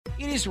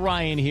It is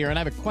Ryan here, and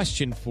I have a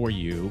question for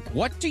you.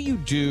 What do you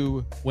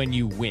do when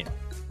you win?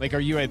 Like, are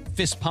you a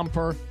fist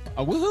pumper,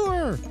 a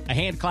woo-hooer, a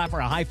hand clapper,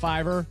 a high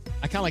fiver?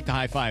 I kind of like the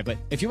high five, but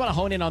if you want to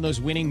hone in on those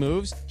winning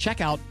moves,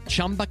 check out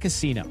Chumba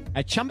Casino.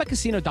 At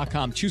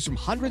ChumbaCasino.com, choose from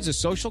hundreds of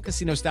social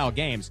casino-style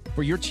games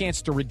for your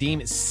chance to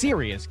redeem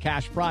serious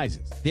cash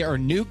prizes. There are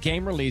new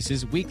game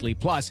releases weekly,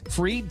 plus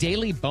free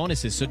daily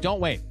bonuses. So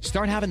don't wait.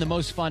 Start having the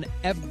most fun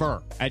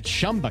ever at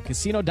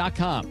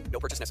ChumbaCasino.com. No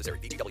purchase necessary.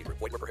 VGW. Void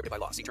where prohibited by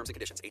law. See terms and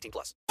conditions. 18+.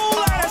 A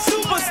lot of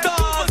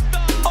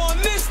superstars on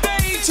this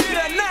stage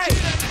here tonight.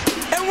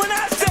 And when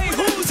I say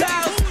whose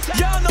house,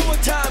 y'all know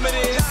what time it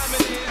is.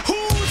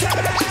 Whose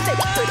house?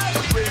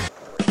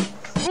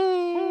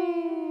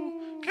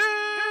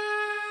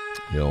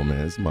 Yo,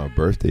 man, it's my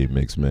birthday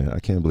mix, man. I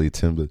can't believe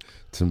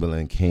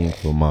Timbaland came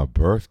for my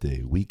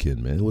birthday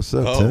weekend, man. What's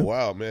up, Tim? Oh,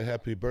 wow, man.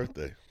 Happy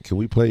birthday. Can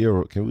we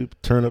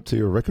turn up to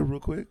your record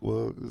real quick?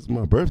 Well, it's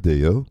my birthday,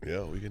 yo.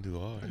 Yeah, we can do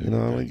all right. You know,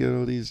 I'm going to get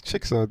all these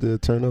chicks out there to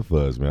turn up for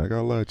us, man. I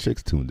got a lot of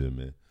chicks tuned in,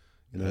 man.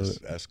 You know,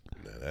 that's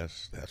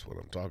what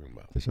I'm talking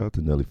about. Shout out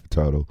to Nelly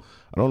Furtado.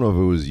 I don't know if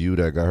it was you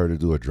that got her to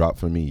do a drop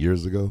for me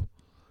years ago.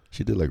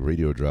 She did like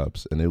radio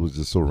drops, and it was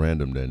just so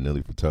random that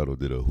Nelly Furtado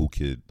did a Who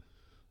Kid.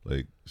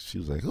 Like, she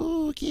was like,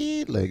 Who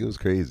Kid? Like, it was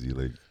crazy.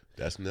 Like,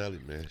 that's Nelly,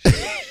 man.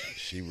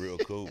 She real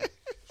cool.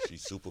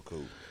 She's super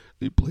cool.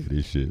 We play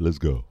this shit. Let's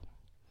go.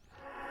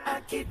 I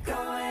keep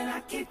going,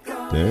 I keep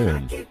going,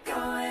 Damn. I keep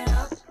going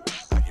up.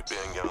 How you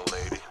been, young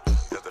lady?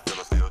 Does the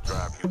feeling still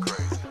drive you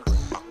crazy?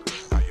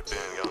 How you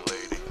been, young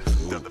lady?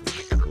 Does the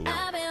feeling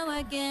I've been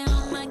working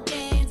on my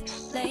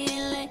games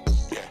lately.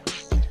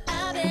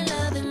 I've been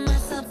loving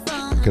myself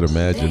from I could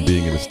imagine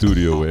being in the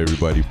studio with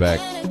everybody back.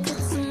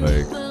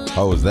 Like,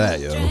 how was that,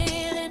 yo?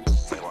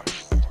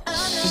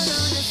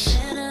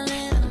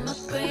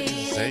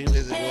 Same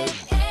as it was.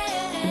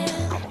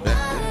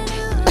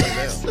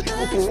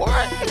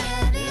 What?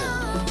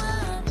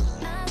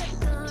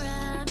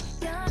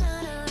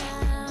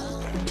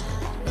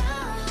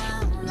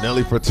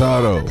 Nelly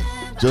Furtado,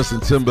 Justin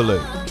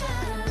Timberlake.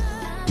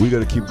 We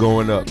gotta keep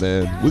going up,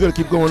 man. We gotta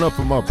keep going up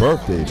for my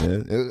birthday,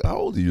 man. How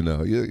old are you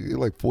now? You're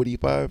like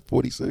 45,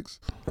 46?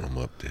 I'm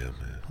up there,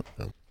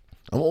 man.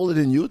 I'm older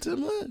than you,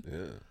 Timberlake?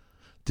 Yeah.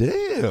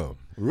 Damn.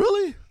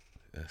 Really?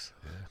 That's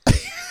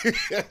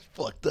That's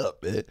fucked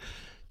up, man.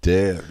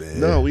 Damn, man.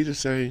 No, we the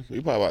same. We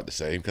probably about the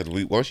same because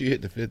once you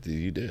hit the 50,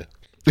 you there.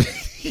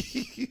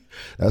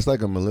 That's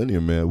like a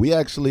millennium, man. We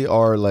actually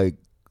are like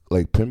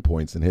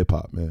pinpoints in hip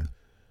hop, man.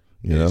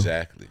 You know?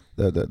 Exactly.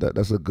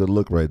 That's a good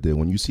look right there.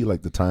 When you see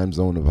like the time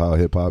zone of how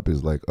hip hop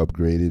is like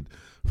upgraded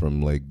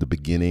from like the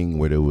beginning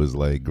where there was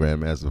like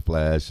Grandmaster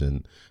Flash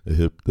and the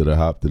hip to the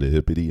hop to the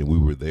hippity, and we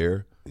were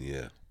there.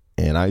 Yeah.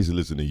 And I used to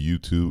listen to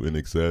U2 and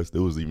Excess.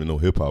 There was even no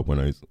hip hop when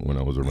I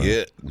was around.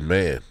 Yeah,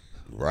 man.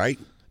 Right?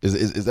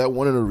 Is that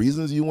one of the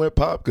reasons you went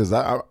pop? Because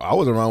I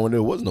was around when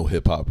there was no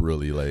hip hop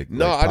really.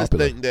 No, like I just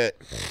think that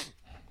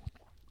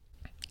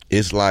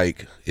it's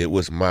like it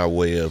was my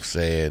way of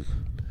saying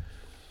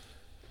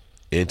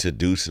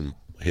introducing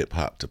hip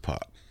hop to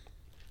pop.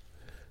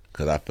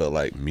 Because I felt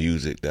like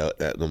music that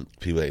them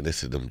people ain't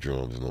listen to them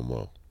drums no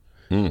more.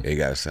 It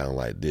gotta sound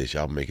like this.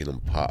 Y'all making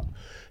them pop.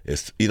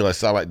 It's it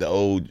sound like the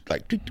old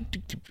like, and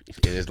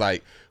it's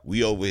like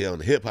we over here on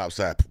the hip hop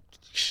side.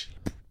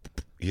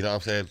 You know what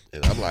I'm saying?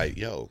 And I'm like,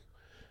 yo,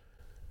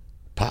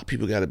 pop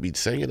people got to be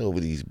singing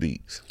over these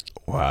beats.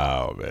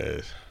 Wow,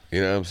 man.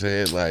 You know what I'm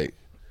saying? Like,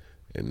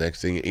 and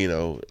next thing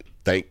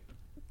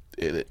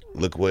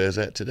look where it's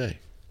at today.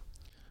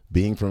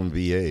 Being from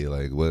VA,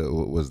 like,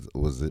 what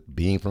was it?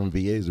 Being from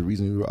VA is the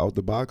reason you were out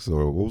the box,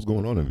 or what was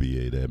going on in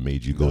VA that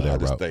made you go that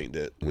route? I just think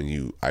that when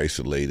you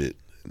isolate it,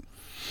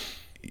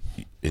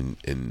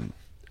 and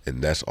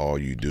that's all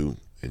you do,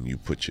 and you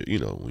put your,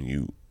 when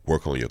you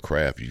work on your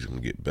craft, you're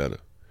gonna get better.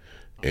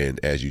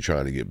 And as you're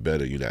trying to get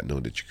better, you're not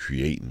knowing that you're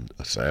creating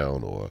a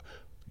sound or,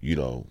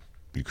 you're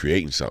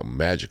creating something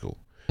magical.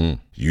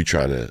 You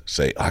trying to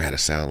say, I got to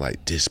sound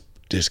like this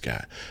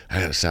guy.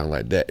 I got to sound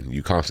like that. And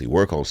you constantly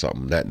work on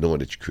something, not knowing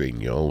that you're creating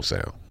your own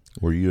sound.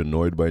 Were you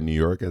annoyed by New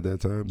York at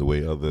that time, the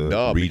way other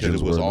No, regions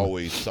because it was were?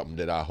 always something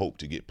that I hoped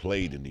to get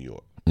played in New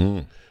York.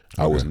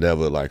 I was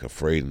never like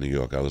afraid of New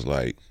York. I was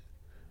like,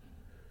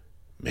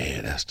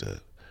 man,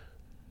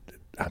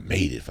 I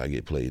made it if I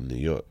get played in New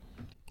York.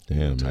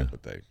 Damn, type of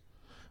thing.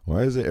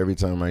 Why is it every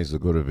time I used to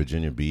go to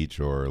Virginia Beach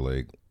or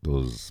like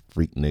those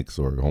Freakniks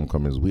or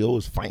Homecomings, we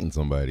always fighting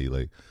somebody?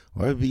 Like,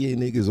 why VA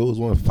niggas always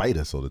want to fight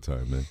us all the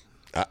time, man?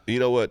 You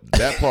know what?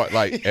 That part,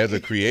 like, as a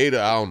creator,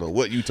 I don't know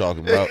what you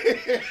talking about.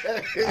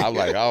 I'm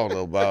like, I don't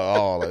know about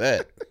all of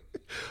that.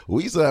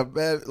 We used to have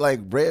bad,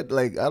 like, bread,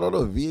 like, I don't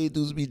know, VA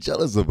dudes be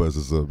jealous of us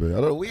or something.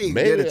 I don't know, we ain't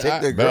there to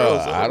take their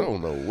girls. I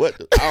don't know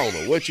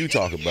what you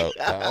talking about.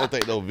 I don't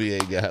think no VA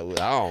guy,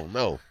 I don't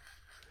know.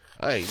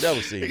 I ain't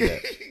never seen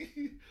that.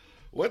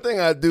 One thing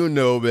I do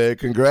know, man,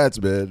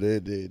 congrats, man.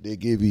 They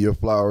gave you your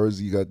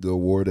flowers. You got the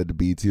award at the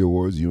BET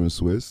Awards, you and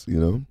Swiss,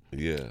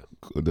 Yeah,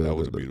 that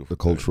was beautiful. The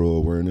cultural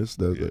awareness.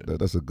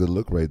 That's a good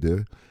look right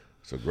there.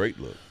 It's a great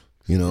look.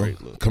 You know,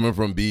 Great look. coming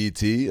from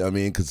BET, I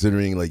mean,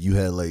 considering like you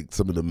had like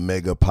some of the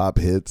mega pop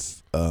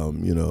hits,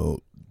 you know,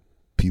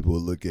 people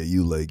look at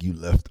you like you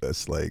left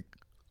us like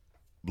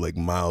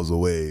miles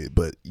away,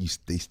 but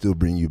they still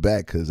bring you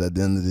back because at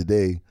the end of the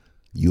day,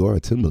 you are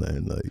a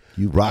Timbaland. Like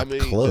you rock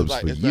clubs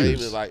like, for it's years.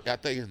 not even like I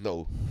think it's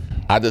no.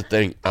 I just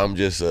think I'm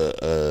just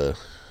a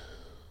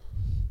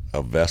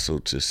vessel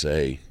to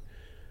say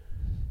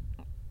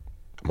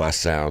my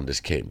sound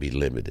just can't be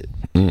limited.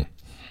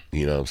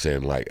 You know what I'm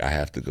saying? Like I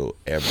have to go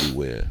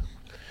everywhere.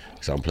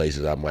 Some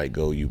places I might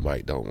go, you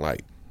might don't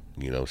like.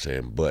 You know what I'm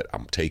saying? But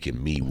I'm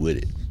taking me with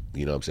it.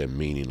 You know what I'm saying?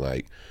 Meaning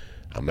like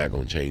I'm not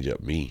gonna change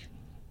up me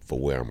for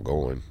where I'm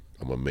going.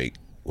 I'm gonna make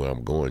where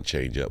I'm going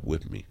change up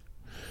with me.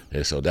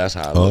 And so that's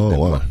how I looked at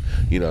my,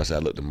 you know, so I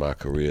looked at my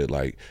career.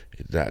 Like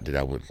it's not that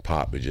I wouldn't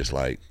pop, it's just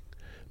like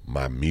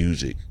my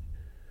music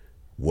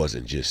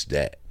wasn't just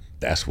that.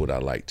 That's what I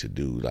like to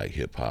do, like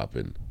hip hop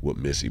and what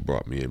Missy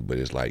brought me in. But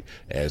it's like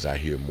as I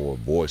hear more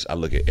voice, I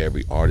look at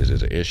every artist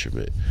as an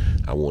instrument.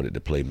 I wanted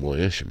to play more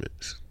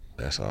instruments.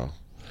 That's all.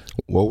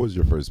 What was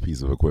your first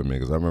piece of equipment?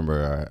 Because I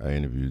remember I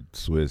interviewed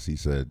Swiss. He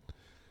said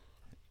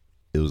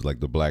it was like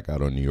the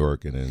blackout on New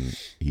York, and then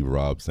he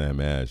robbed Sam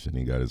Ash, and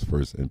he got his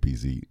first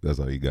MPC. That's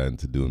how he got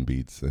into doing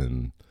beats.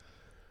 And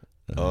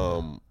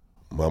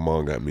my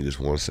mom got me this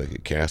 1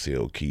 second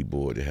Casio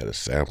keyboard. It had a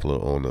sampler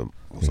on them,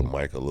 some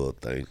mic, a little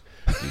thing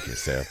you can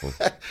sample.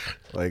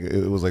 like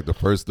it was like the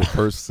first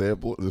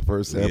sample. Yeah,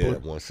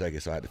 1 second.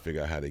 So I had to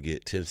figure out how to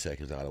get 10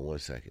 seconds out of 1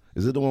 second.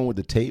 Is it the one with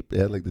the tape? It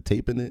had like the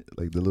tape in it,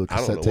 like the little I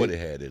cassette don't know tape? what it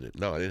had in it.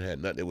 No, it didn't have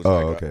nothing. It was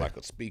like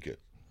a speaker.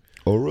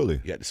 Oh,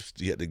 really? You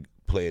had to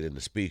play it in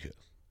the speaker.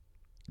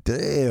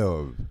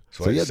 Damn.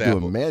 So So I you had to do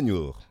a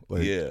manual.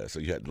 Like, Yeah, so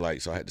you had to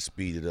so I had to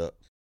speed it up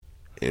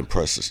and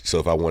press it. So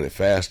if I wanted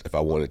fast, if I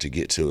wanted to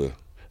get to it,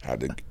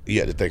 you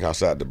had to think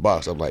outside the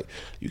box. I'm like,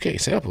 you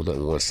can't sample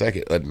nothing in 1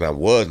 second. And I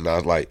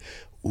was like,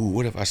 ooh,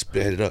 what if I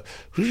sped it up?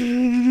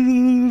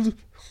 And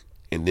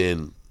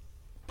then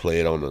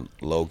play it on the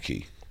low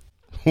key.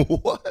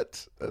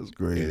 What? That's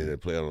great. And then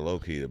play on the low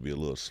key, it'll be a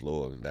little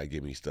slower. And that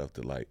give me stuff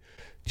to like,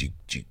 like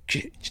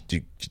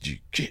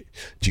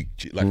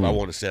if I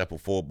want to sample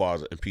 4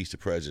 bars of Impeach the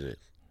President,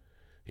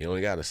 you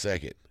only got a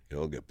second. You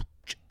don't get.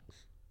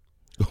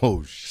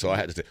 Oh, shit. So I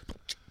had to say,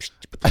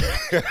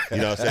 you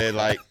know what I'm saying?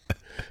 Like,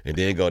 and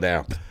then go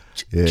down.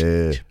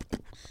 Yeah.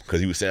 Because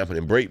he was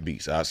sampling break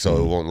beats. So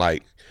it wasn't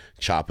like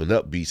chopping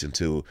up beats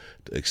until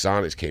the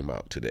Exonics came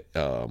out to the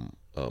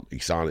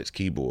Exonics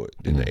keyboard,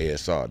 then the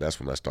ASR. That's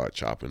when I started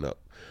chopping up.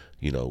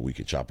 You know, we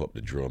could chop up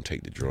the drum,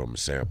 take the drum and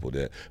sample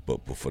that.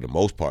 But for the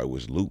most part, it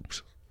was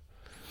loops.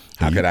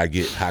 How could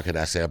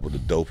I sample the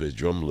dopest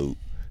drum loop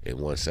in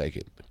 1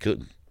 second? I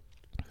couldn't.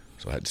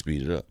 So I had to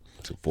speed it up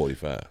to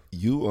 45.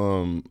 You,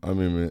 I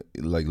remember,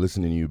 like,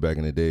 listening to you back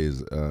in the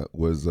days,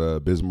 was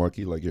Biz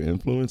Markie, like, your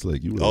influence?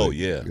 Like, you were,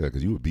 yeah. Yeah,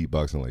 because you were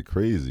beatboxing like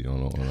crazy on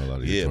a lot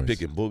of your joints.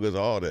 Picking boogers,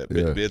 all that.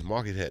 Yeah. Biz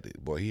Markie had,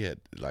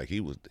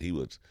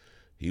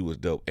 he was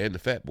dope. And the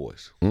Fat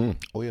Boys. Oh,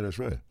 yeah, that's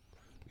right.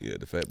 Yeah,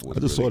 the Fat Boys.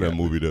 I just really saw that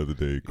got movie the other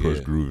day, Crush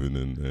Yeah. Groovin'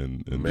 and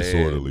Man,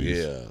 Disorderlies.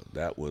 yeah,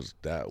 that was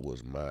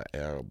my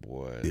era,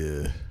 boy.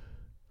 Yeah.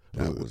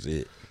 That was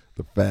it.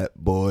 The Fat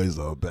Boys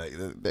are back.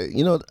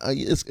 You know,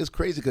 it's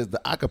crazy because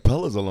the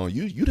acapellas alone,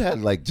 you'd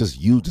had like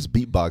just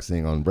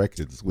beatboxing on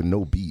records with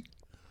no beat.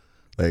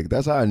 Like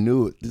that's how I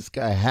knew this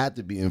guy had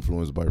to be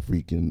influenced by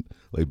freaking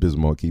like Biz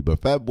Markie.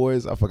 But Fat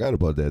Boys, I forgot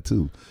about that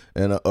too.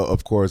 And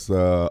of course,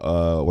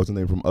 what's the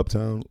name from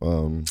Uptown?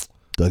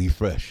 Dougie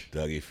Fresh.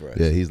 Dougie Fresh.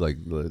 Yeah, he's like,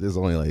 there's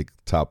only like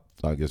top,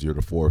 I guess you're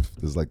the fourth.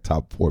 There's like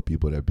top 4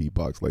 people that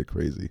beatbox like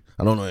crazy.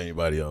 I don't know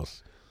anybody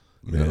else.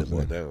 You know what I'm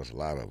saying? There was a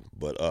lot of them.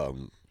 But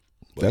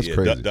That's yeah,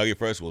 crazy. Dougie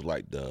Fresh was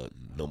like the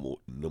number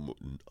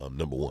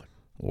one.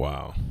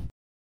 Wow.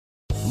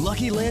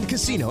 Lucky Land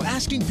Casino,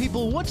 asking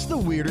people, what's the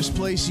weirdest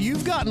place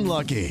you've gotten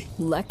lucky?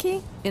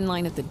 Lucky? In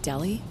line at the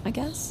deli, I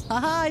guess?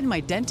 Aha, in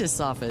my dentist's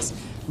office.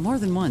 More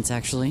than once,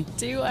 actually.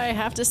 Do I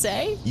have to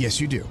say?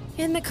 Yes, you do.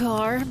 In the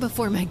car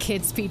before my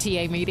kids'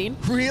 PTA meeting.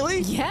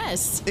 Really?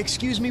 Yes.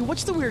 Excuse me,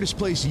 what's the weirdest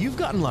place you've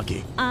gotten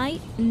lucky? I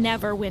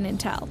never win and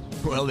tell.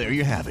 Well, there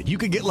you have it. You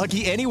can get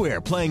lucky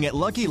anywhere, playing at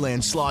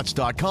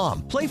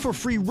LuckyLandSlots.com. Play for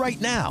free right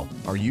now.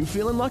 Are you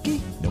feeling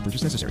lucky? No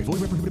purchase necessary.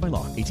 Void where prohibited by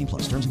law. 18+.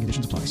 Terms and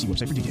conditions apply. See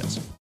website for details.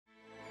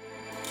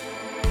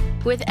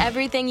 With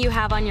everything you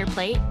have on your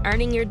plate,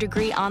 earning your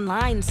degree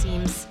online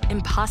seems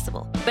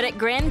impossible. But at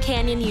Grand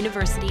Canyon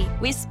University,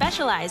 we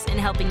specialize in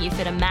helping you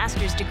fit a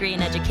master's degree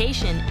in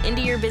education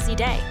into your busy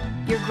day.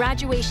 Your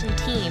graduation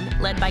team,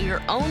 led by your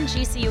own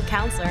GCU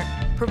counselor,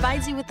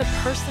 provides you with the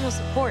personal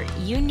support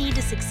you need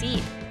to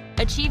succeed.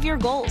 Achieve your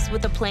goals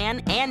with a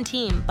plan and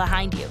team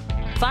behind you.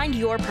 Find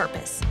your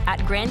purpose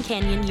at Grand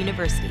Canyon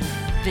University.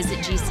 Visit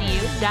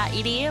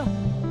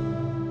gcu.edu.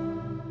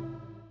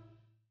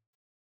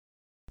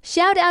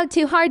 Shout out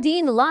to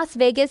Hardin Las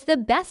Vegas, the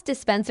best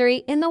dispensary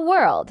in the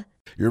world.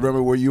 You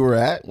remember where you were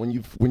at when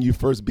you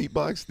first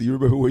beatboxed? Do you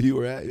remember where you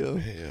were at, yo?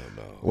 Hell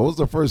no. What was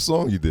the first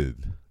song you did?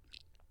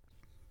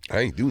 I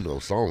ain't do no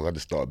song. I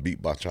just started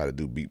beatbox, try to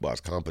do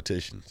beatbox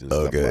competitions and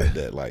stuff like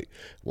that. Like,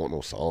 want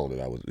no song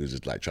that it was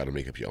just like trying to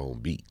make up your own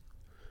beat.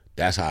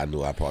 That's how I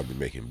knew I'd probably be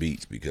making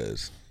beats,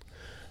 because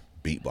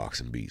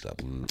beatboxing beats,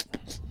 like,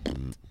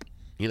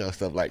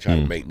 stuff like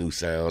trying to make new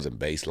sounds and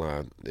bass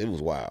line. It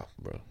was wild,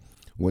 bro.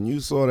 When you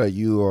saw that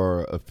you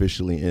are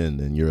officially in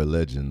and you're a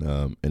legend,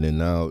 and then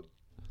now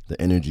the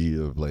energy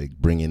of like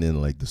bringing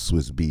in like the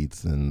Swiss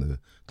Beats and the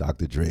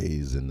Dr.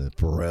 Dre's and the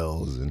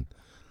Pharrells, and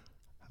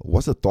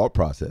what's the thought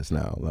process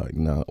now? Like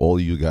now all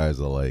you guys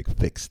are like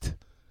fixed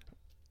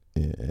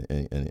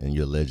and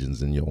you're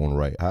legends in your own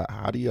right.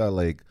 How do y'all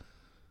like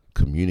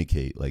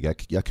communicate?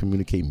 Like y'all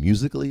communicate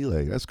musically?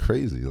 Like that's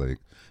crazy. Like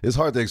it's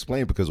hard to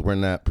explain because we're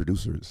not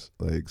producers.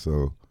 Like,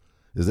 so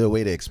is there a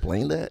way to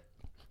explain that?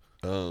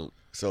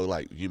 So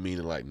like you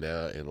mean like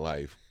now in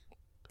life?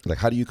 Like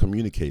how do you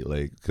communicate?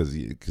 Like because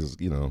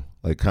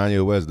like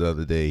Kanye West the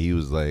other day, he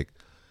was like,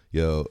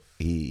 yo,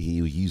 he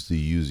used to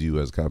use you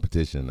as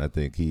competition. I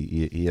think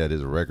he had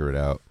his record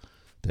out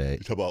that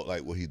You talk about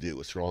like what he did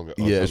was Stronger.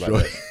 Yeah,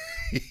 Stronger. Like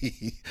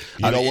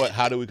you know what?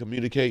 How do we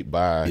communicate?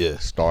 By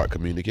start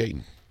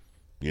communicating.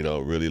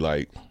 Really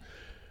like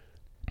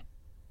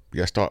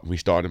we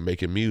started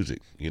making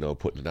music,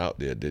 putting it out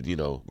there.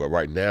 That but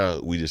right now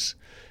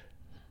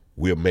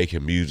we're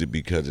making music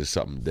because it's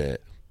something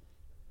that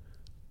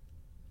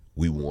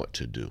we want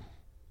to do.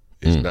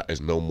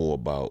 It's no more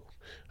about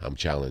I'm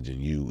challenging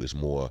you. It's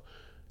more,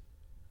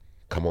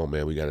 come on,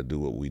 man, we got to do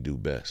what we do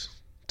best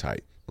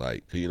type.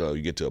 Like,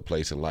 you get to a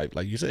place in life,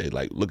 like you said,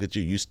 like, look at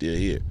you still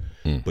here.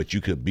 But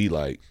you could be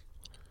like,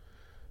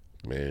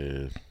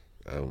 man,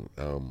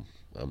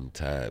 I'm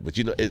tired. But,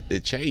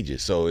 it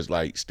changes. So it's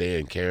like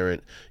staying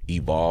current,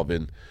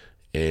 evolving,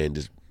 and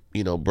just,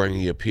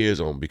 bringing your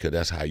peers on because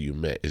that's how you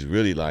met. It's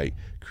really like,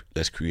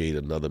 let's create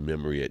another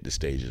memory at the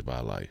stages of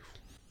our life.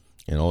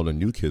 And all the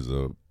new kids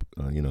are,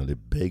 they're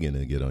begging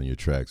to get on your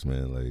tracks,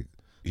 man. Like,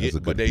 yeah,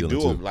 but they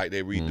do them like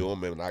they redo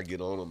them, and I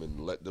get on them and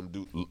let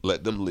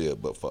them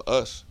live. But for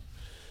us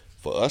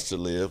to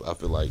live, I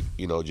feel like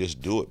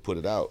just do it, put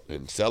it out,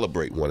 and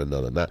celebrate one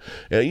another. Now,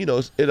 and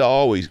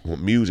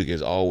music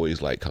is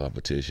always like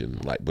competition,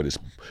 like, but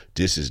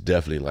this is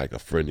definitely like a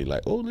friendly,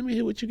 like, oh, let me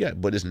hear what you got.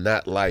 But it's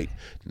not like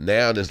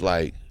now. It's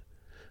like,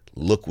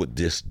 look what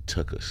this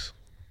took us.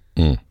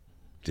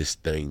 This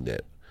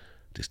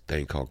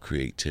thing called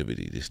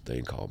creativity, this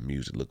thing called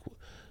music.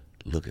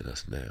 Look at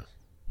us now.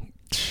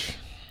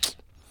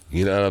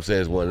 You know what I'm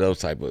saying? It's one of those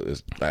type of,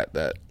 it's like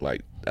that.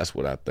 Like that's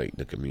what I think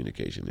the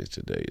communication is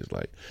today. Is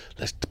like,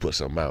 let's put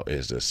something out.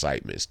 It's the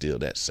excitement, still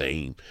that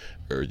same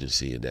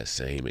urgency and that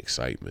same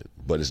excitement,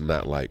 but it's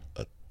not like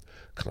a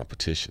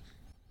competition.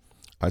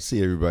 I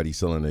see everybody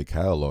selling their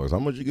catalogs. How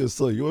much you gonna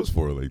sell yours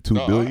for? Like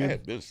 $2 billion? I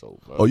had been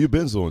sold. Oh, you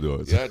been sold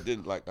yours? Yeah, I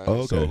didn't like.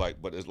 So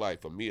like, but it's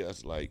like for me,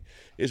 that's like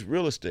it's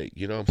real estate.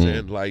 You know what I'm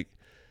saying? Like,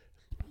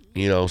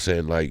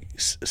 like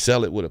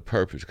sell it with a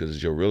purpose because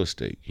it's your real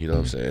estate. You know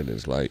what I'm saying?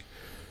 It's like,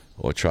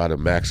 or try to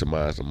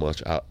maximize as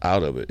much out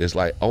of it. It's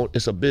like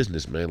it's a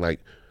business, man.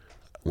 Like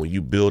when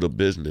you build a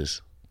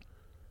business,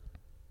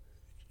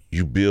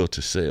 you build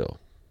to sell.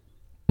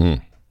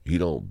 You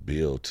don't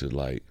build to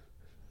like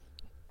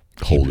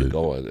hold it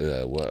going.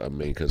 Well, I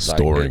mean, because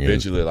like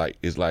eventually, like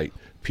it's like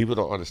people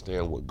don't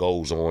understand what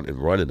goes on in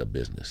running a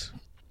business.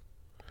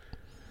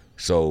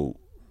 So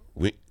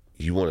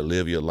you want to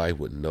live your life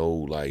with no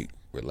like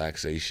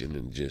relaxation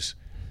and just,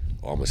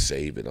 I'm gonna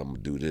save it, I'm gonna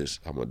do this,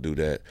 I'm gonna do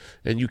that,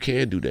 and you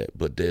can do that,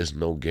 but there's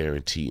no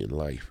guarantee in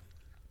life.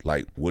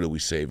 Like, what are we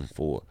saving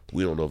for?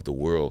 We don't know if the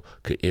world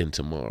could end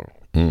tomorrow.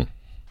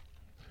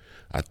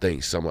 I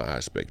think some of our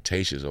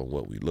expectations on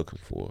what we're looking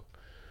for,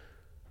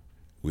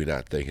 we're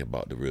not thinking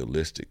about the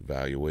realistic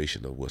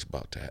valuation of what's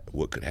about to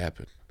what could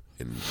happen,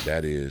 and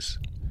that is,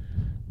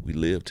 we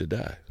live to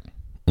die.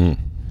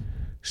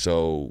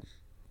 So,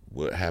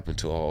 what happened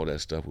to all that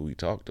stuff we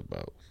talked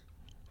about?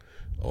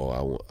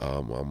 Oh,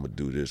 I'm gonna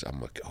do this. I'm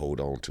gonna hold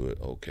on to it.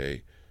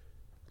 Okay.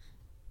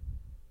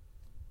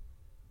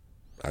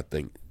 I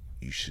think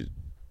it should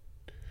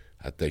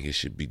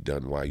be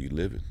done while you're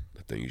living.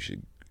 I think you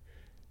should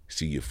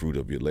see your fruit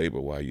of your labor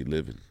while you're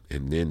living,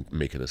 and then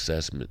make an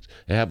assessment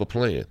and have a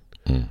plan.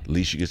 At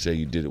least you can say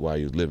you did it while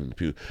you was living.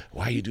 People,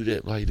 why you do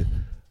that? Why you do?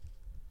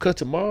 Cause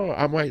tomorrow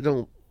I might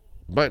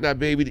not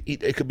be able to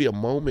eat. It could be a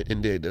moment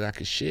in there that I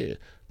could share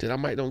that I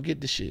might don't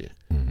get to share.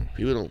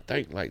 People don't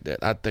think like that.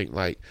 I think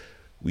like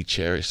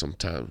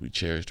sometimes we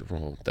cherish the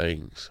wrong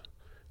things,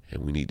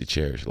 and we need to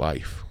cherish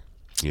life.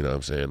 You know what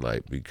I'm saying?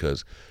 Like,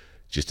 because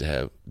just to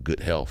have good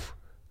health,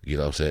 you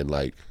know what I'm saying?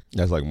 Like,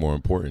 that's like more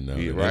important now.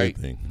 Yeah, right.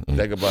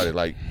 Think about it.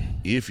 Like,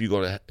 if you're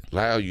gonna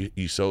allow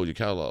you sold your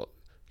catalog,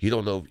 you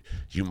don't know,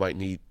 you might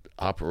need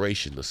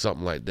operation or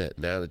something like that.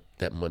 Now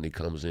that money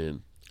comes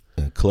in,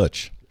 and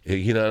clutch.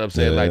 You know what I'm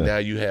saying? Like, now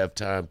you have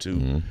time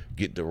to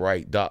get the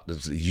right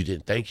doctors. You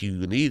didn't think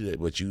you needed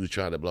it, but you was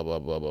trying to blah blah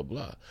blah blah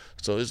blah.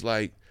 So it's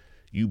like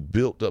you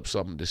built up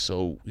something that's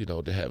so,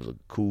 that has a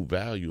cool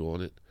value on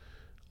it.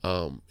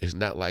 It's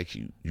not like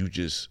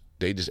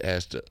they just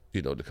asked to,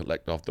 to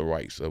collect off the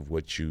rights of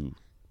what you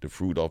the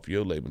fruit off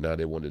your labor. Now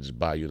they want to just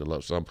buy you in a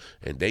lump sum,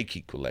 and they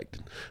keep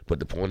collecting. But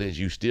the point is,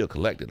 you still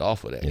collected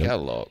off of that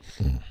catalog.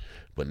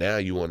 But now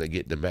you want to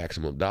get the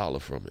maximum dollar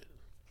from it.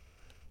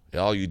 And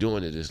all you're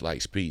doing is just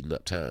like speeding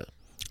up time.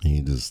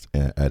 You just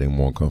adding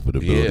more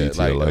comfortability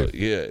to your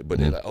life. But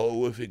they're like,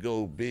 oh, if it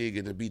go big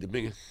and it be the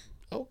biggest,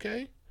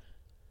 okay.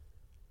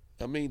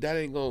 I mean, that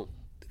ain't gonna,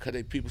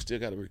 because people still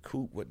got to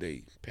recoup what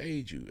they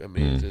paid you. I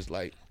mean, it's just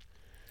like,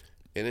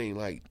 it ain't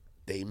like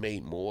they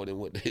made more than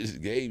what they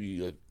just gave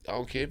you. I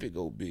don't care if it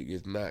go big.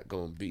 It's not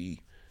gonna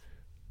be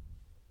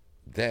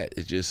that.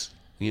 It's just,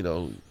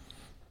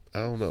 I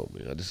don't know,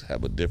 man. I just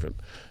have a different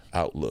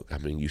outlook. I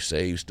mean, you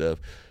save stuff,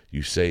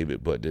 you save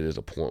it, but there's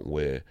a point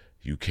where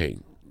you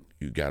can't.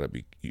 You gotta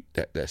be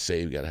that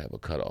save. Gotta have a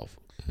cutoff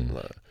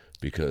line,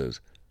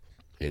 because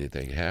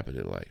anything can happen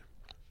in life.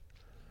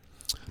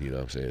 You know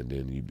what I'm saying?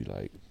 Then you be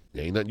like,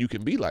 there ain't nothing you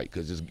can be like,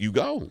 because you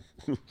gone.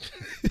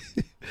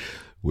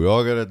 We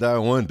all gotta die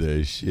one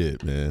day.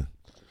 Shit, man.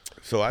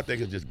 So I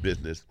think it's just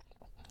business.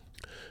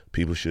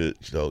 People should,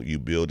 you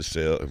build a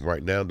sale, and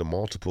right now the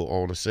multiple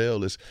on a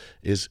sale is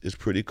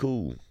pretty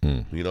cool.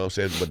 You know what I'm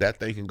saying? But that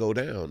thing can go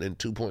down in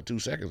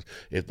 2.2 seconds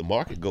if the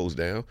market goes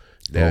down.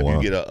 Now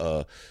you get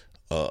a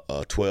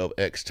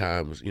 12x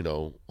times,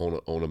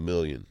 on a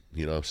million.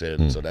 You know what I'm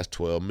saying? So that's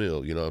 12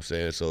 mil. You know what I'm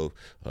saying? So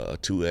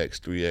 2x,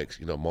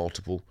 3x,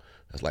 multiple.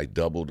 That's like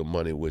double the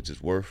money which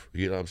it's worth.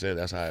 You know what I'm saying?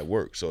 That's how it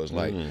works. So it's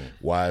like,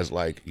 why is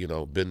like,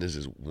 business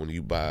is when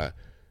you buy.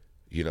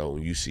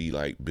 When you see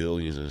like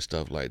billions and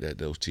stuff like that,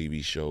 those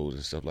TV shows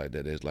and stuff like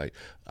that, it's like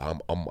I'm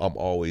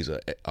always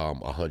a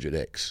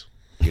 100x.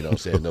 You know what I'm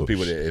saying? Those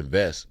people that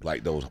invest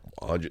like those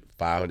 100,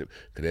 500,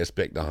 because they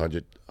expect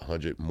 100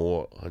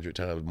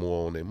 times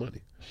more on their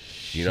money.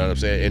 You know what I'm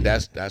saying? And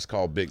that's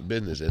called big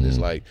business. And it's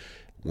like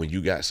when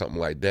you got something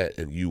like that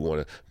and you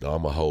want to,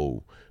 I'm a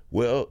hold.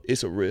 Well,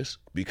 it's a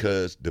risk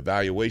because the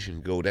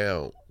valuation go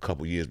down a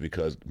couple years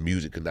because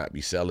music could not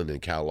be selling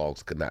and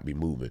catalogs could not be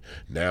moving.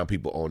 Now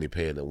people only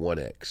paying the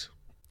 1x.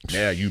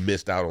 Now you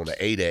missed out on the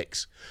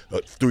 8x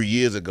 3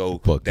 years ago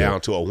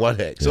down to a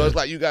 1x. So it's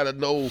like you got to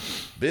know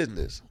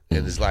business.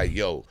 And it's like,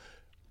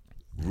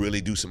 really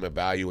do some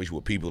evaluation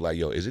with people like,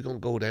 is it going to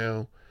go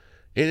down?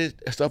 And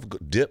stuff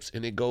dips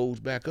and it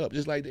goes back up,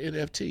 just like the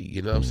NFT.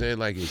 You know what I'm saying?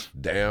 Like it's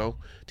down,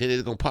 then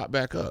it's going to pop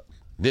back up.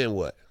 Then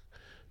what?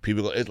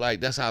 People go, it's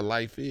like, that's how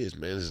life is,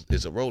 man.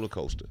 It's a roller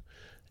coaster.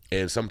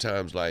 And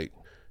sometimes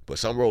but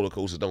some roller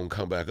coasters don't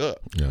come back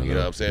up. You know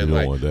what I'm saying?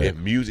 Like if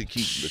music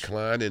keeps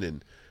declining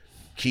and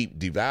keep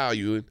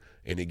devaluing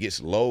and it gets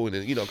low and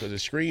then, because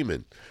it's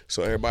streaming.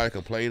 So everybody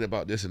complain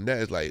about this and that.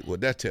 It's like, well,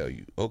 that tell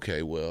you,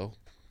 okay, well,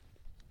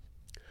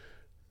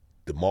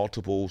 the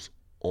multiples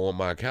on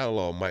my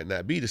catalog might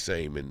not be the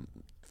same in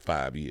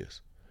 5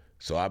 years.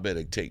 So I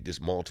better take this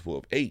multiple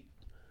of 8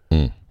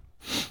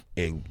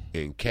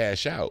 and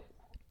cash out.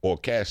 Or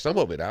cash some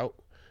of it out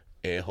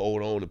and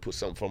hold on and put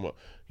something from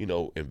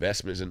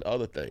investments and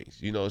other things.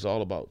 It's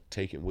all about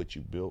taking what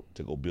you built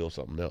to go build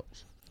something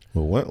else.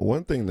 Well,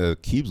 one thing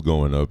that keeps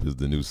going up is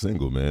the new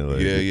single, man. Like,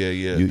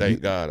 yeah.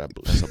 Thank God.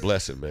 That's a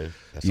blessing, man.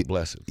 That's a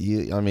blessing.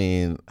 Yeah, I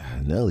mean,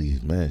 Nelly,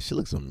 man, she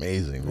looks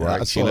amazing, man.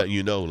 Right. She let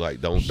you know,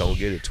 don't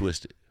get it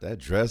twisted. That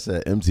dress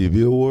at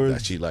MTV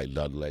Awards. She let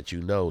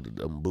you know that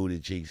them booty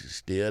cheeks is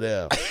still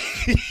there.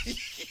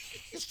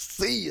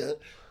 See ya.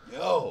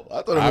 Yo,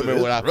 I thought I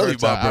remember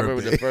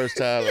the first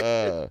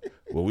time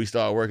when we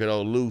started working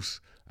on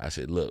Loose. I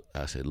said, look,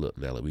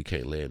 Nelly, we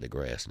can't lay in the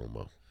grass no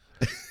more.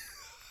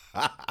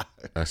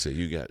 I said,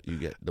 you got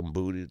them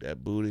booty,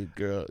 that booty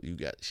girl.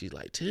 She's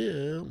like,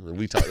 Tim, and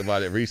we talked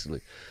about it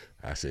recently.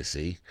 I said,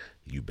 see,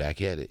 you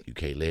back at it. You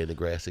can't lay in the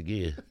grass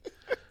again.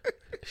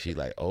 She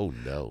like, oh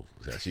no,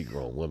 she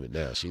grown woman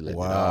now. She let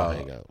me all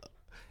hang out.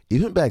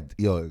 Even back,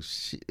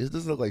 it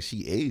doesn't look like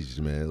she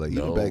aged, man. Like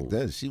even back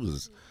then, she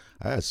was.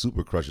 I had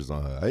super crushes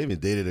on her. I even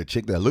dated a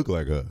chick that looked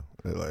like her.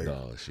 Like,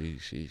 no, she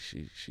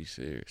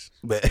serious.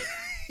 But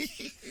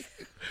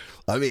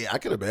I mean, I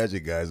can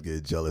imagine guys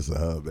getting jealous of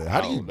her, man.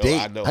 How do you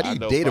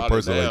date a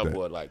person like that?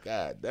 Boy, like,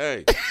 God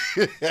dang.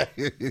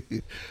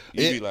 You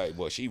be like,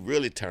 boy, she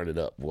really turned it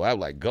up. Boy, I'm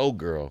like, go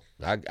girl.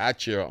 I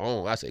cheer her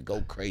on. I said,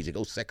 go crazy,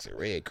 go sexy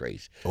red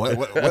crazy.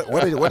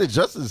 What did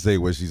Justin say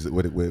when she's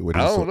what I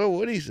don't know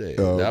what he said.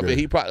 Oh, okay. I mean,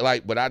 he probably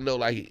but I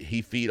know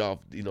he feed off.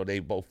 They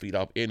both feed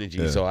off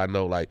energy. So I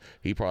know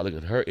he probably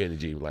looking at her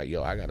energy like,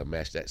 yo, I gotta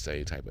match that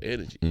same type of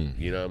energy.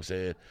 You know what I'm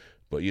saying?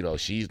 But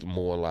she's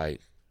more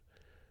like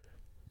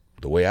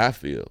the way I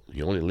feel.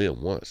 You only live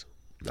once.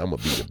 I'm gonna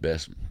be the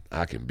best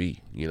I can be.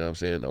 You know what I'm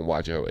saying? I'm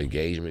watching her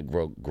engagement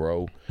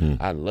grow.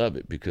 I love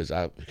it because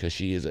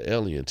she is an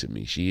alien to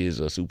me. She is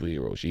a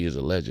superhero. She is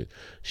a legend.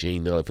 She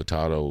ain't Nelly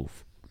Furtado.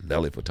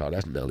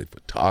 That's Nelly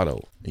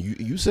Furtado.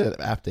 You said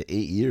after 8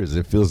 years,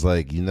 it feels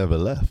like you never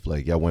left.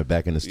 Like y'all went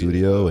back in the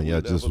studio and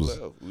y'all just was.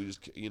 Left. We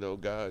just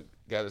God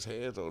got His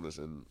hands on us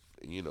and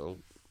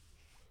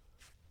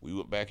we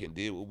went back and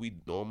did what we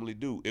normally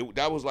do.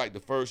 That was like the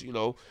first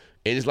and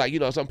it's like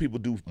some people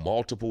do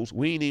multiples.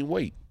 We ain't even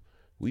wait.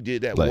 We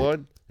did that Like-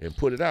 one and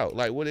put it out.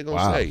 Like, what they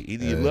gonna say?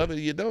 Either you love it or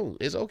you don't.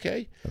 It's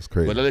okay. That's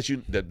crazy. But unless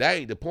that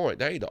ain't the point.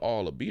 That ain't the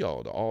all or be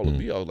all. The all or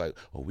be all is like,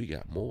 oh, we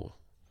got more.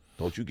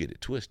 Don't you get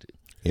it twisted.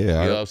 Yeah,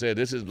 You know what I'm saying?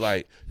 This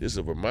is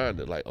a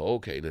reminder, like, oh,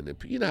 okay, then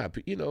you know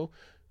how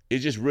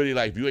it's just really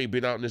like if you ain't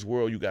been out in this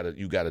world, you gotta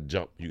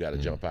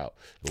jump out.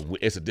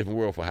 It's a different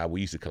world for how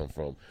we used to come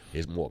from.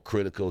 It's more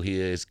critical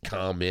here. It's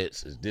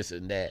comments. It's this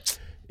and that.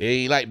 It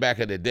ain't like back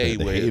in the day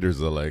The where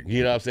haters are like,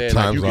 you know what I'm saying?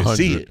 Like times you can 100.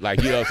 see it.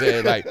 Like, you know what I'm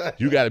saying? Like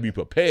you got to be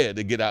prepared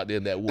to get out there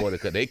in that water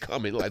because they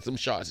coming like some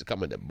sharks are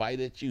coming to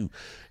bite at you,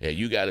 and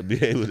you got to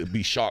be able to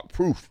be shark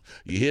proof.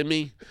 You hear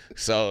me?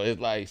 So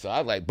it's like, so I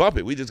was like, bump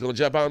it. We just gonna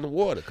jump out in the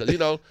water because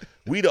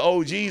we the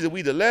OGs and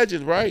we the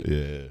legends, right?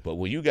 Yeah. But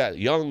when you got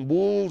young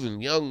bulls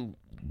and young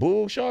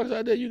bull sharks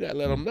out there, you got to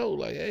let them know,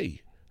 like,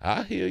 hey,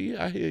 I hear you.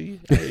 I hear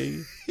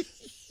you.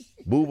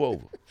 Move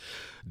over.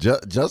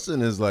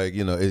 Justin is like,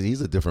 he's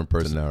a different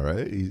person now,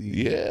 right?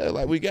 Yeah,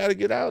 like we got to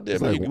get out there,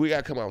 man. like- We got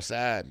to come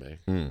outside,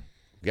 man.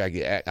 Got to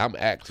get. I'm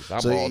active.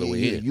 I'm So all the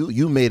way in.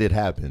 you made it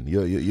happen.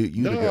 You the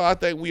No, guy-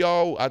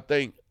 I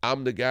think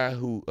I'm the guy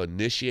who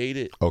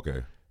initiated.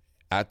 Okay.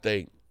 I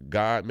think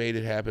God made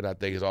it happen. I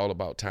think it's all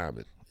about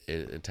timing,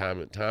 and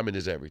timing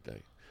is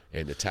everything.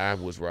 And the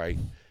time was right.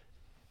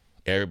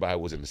 Everybody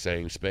was in the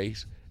same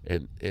space,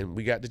 and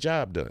we got the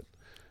job done.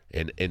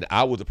 And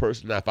I was the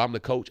person. Now, if I'm the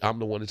coach, I'm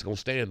the one that's gonna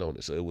stand on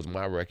it. So it was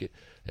my record,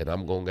 and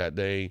I'm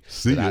gonna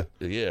See ya.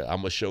 I'm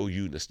gonna show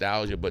you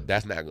nostalgia, but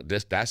that's not.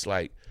 That's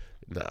like,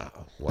 nah.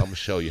 Well, I'm gonna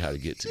show you how to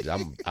get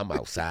to. I'm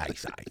outside.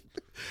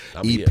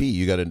 I'm EP, here.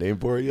 you got a name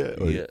for it yet?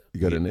 Or Yeah.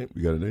 You got a name?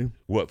 You got a name?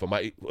 What for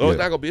my? Yeah. It's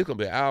not gonna be. It's gonna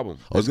be an album.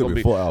 Oh, it's gonna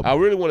be a full album. I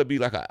really want to be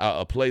like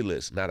a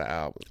playlist, not an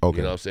album. Okay.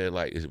 You know what I'm saying?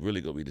 Like it's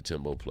really gonna be the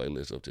Timbo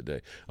playlist of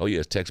today. Oh yeah,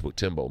 it's textbook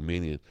Timbo,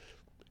 meaning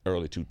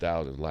early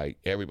 2000s. Like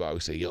everybody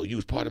would say, yo, you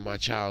was part of my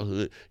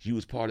childhood. You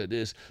was part of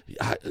this.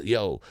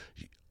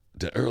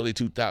 The early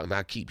 2000s.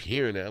 I keep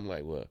hearing that. I'm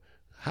like, well,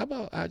 how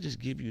about I just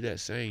give you that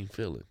same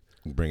feeling?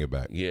 Bring it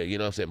back. Yeah, you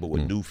know what I'm saying? But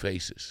with new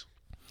faces.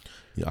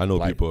 Yeah, I know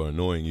Like- people are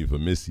annoying you for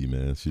Missy,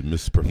 man. She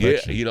Miss Yeah,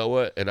 Perfection. you know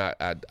what? And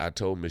I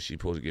told Miss she's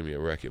supposed to give me a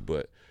record,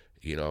 but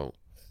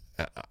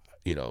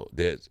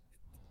there's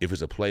if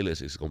it's a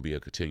playlist, it's gonna be a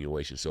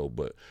continuation. So,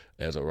 but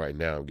as of right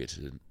now, I'm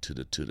getting to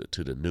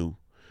the new,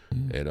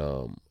 and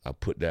I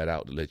put that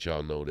out to let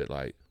y'all know that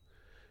like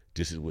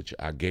this is what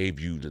I gave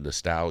you the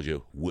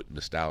nostalgia with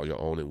nostalgia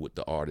on it with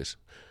the artist.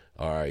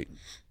 All right.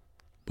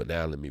 But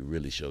now let me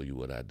really show you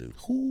what I do.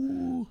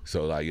 Ooh.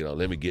 So like,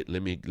 let me get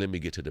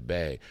to the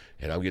bag,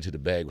 and I'm getting to the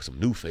bag with some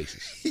new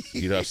faces.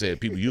 You know what I'm saying?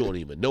 People you don't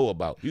even know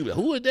about. You be like,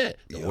 who is that?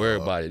 Don't worry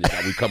about it.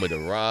 We coming to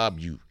rob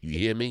you. You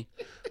hear me?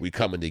 We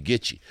coming to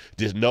get you.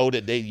 Just know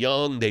that they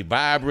young, they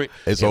vibrant,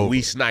 It's and over.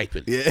 we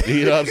sniping. Yeah.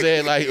 You know what I'm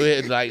saying?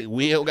 Like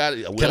we don't got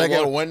it. Can I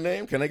get one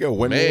name? Can I get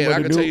one name? Man, of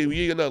I the can tell new-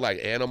 you like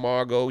Anna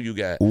Margot, you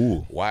got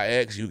Ooh.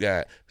 YX, you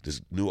got this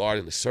new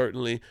artist,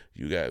 certainly,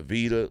 you got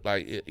Vita,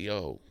 like,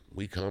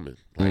 we coming.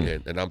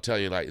 Like, and I'm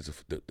telling you, like,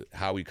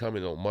 how we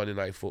coming on Monday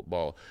Night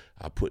Football,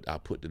 I put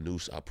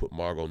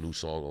Margot new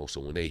song on,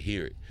 so when they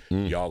hear it,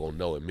 y'all gonna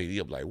know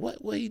immediately. I'm like,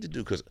 what he to do?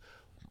 Because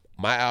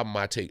my album,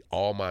 I take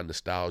all my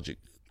nostalgic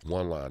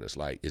one-liners,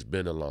 like, it's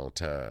been a long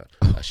time,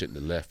 I shouldn't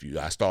have left you.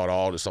 I start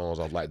all the songs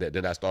off like that.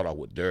 Then I start off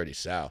with Dirty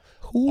South.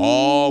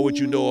 All what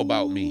you know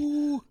about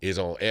me is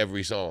on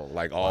every song,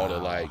 like all the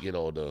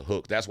the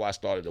hooks. That's why I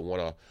started the one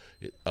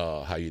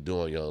off, how you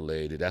doing, young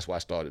lady? That's why I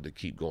started to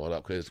keep going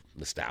up, because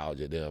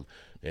nostalgia them,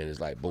 and it's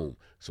like boom.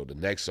 So the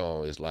next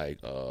song is like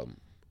the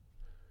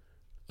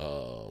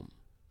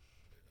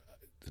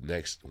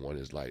next one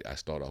is like I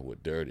start off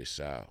with Dirty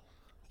South.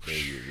 Then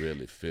you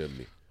really feel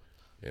me.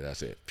 And I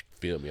said,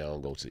 feel me, I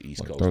don't go to the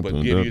East Coast. But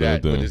give you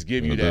that, but just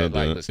give you that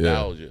like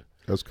nostalgia. Yeah.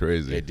 That's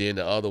crazy. And then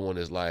the other one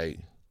is like,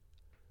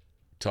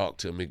 talk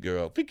to me,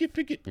 girl. Pick it.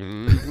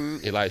 Mm-hmm.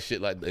 And like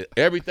shit like that.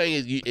 Everything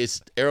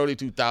it's early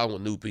 2000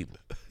 with new people.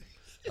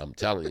 I'm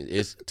telling you,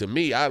 it's to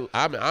me. I'm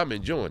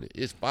enjoying it.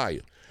 It's fire.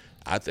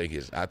 I think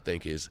it's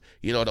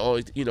the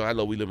only I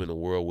know we live in a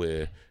world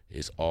where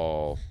it's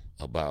all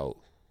about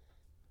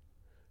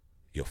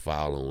your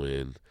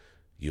following,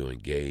 your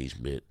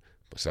engagement.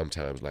 But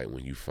sometimes, like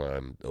when you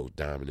find those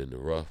diamond in the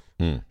rough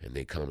and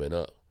they coming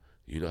up,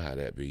 you know how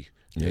that be.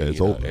 Yeah, and,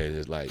 it's over. And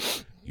it's like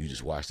you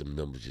just watch them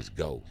numbers just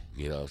go.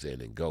 You know what I'm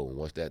saying? And go. And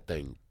once that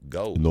thing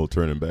goes, No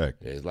turning back.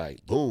 it's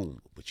like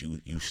boom. But you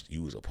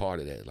was a part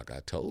of that. Like I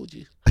told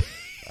you.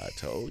 I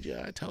told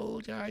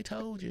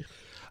you.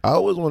 I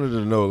always wanted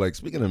to know, like,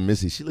 speaking of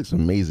Missy, she looks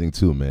amazing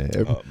too, man.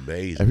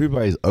 Amazing.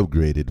 Everybody's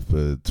upgraded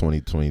for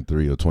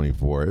 2023 or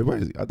 24.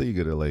 I think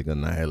you're gonna like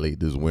annihilate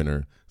this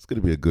winter. It's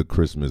gonna be a good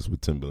Christmas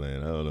with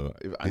Timbaland. I don't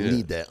know. I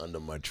need that under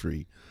my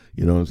tree.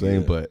 You know what I'm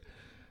saying? Yeah. But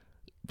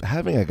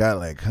having a guy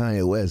like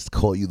Kanye West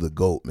call you the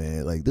GOAT,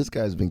 man, like this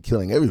guy's been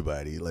killing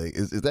everybody. Like,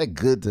 is that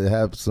good to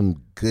have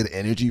some good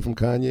energy from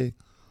Kanye?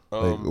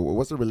 Like,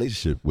 what's the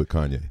relationship with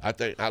Kanye? I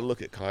think I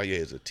look at Kanye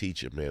as a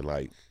teacher, man.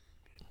 Like,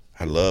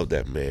 I love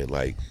that man.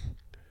 Like,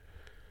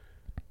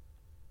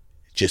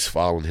 just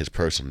following his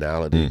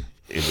personality and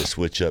the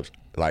switch ups.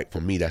 Like, for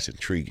me, that's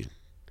intriguing.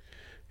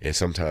 And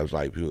sometimes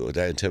like people, is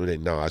that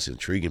intimidating? No, it's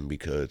intriguing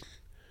because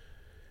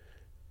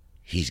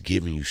he's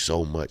giving you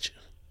so much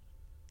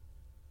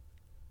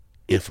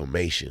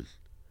information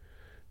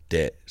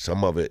that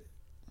some of it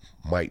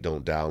might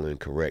don't dial in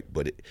correct,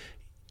 but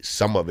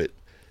some of it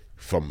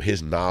from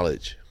his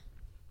knowledge,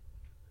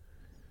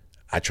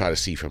 I try to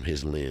see from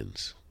his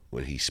lens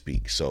when he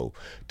speaks. So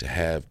to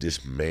have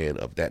this man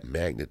of that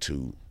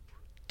magnitude,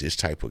 this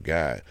type of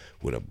guy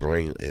with a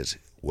brain as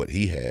what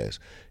he has,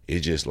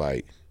 it's just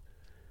like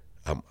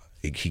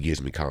he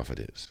gives me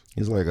confidence.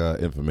 He's like a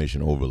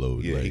information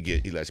overload. Yeah, like.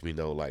 he lets me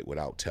know like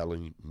without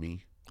telling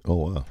me. Oh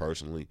wow.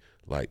 Personally,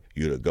 like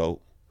you're the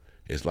GOAT.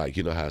 It's like,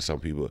 you know how some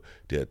people,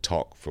 they'll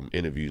talk from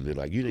interviews and they're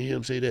like, you didn't hear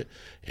him say that?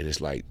 And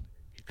it's like,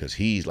 because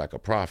he's like a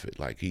prophet.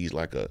 Like he's a,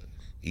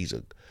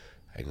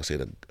 I ain't gonna say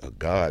a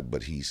god,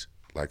 but he's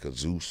like a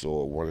Zeus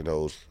or one of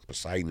those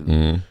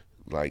Poseidon,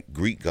 like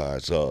Greek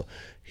gods.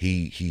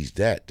 He's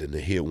that. And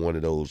to hear one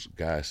of those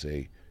guys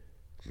say,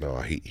 no,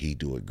 he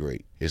do it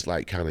great. It's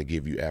like kind of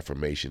give you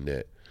affirmation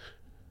that,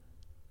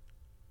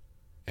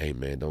 hey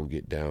man, don't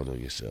get down on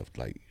yourself.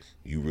 Like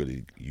you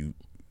really,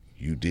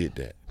 you did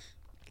that.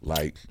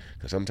 Like,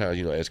 cause sometimes,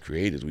 you know, as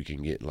creators, we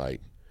can get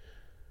like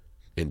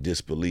in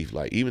disbelief.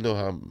 Like, even though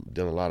I've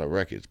done a lot of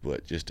records,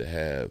 but just to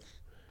have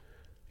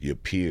your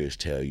peers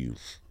tell you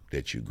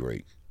that you're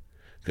great.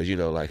 Cause you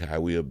know, like how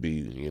we'll be,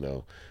 you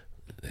know,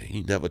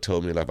 he never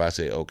told me, like if I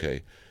say,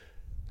 okay,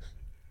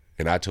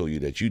 and I told you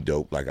that you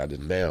dope like I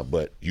did now,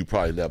 but you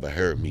probably never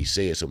heard me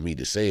say it. So me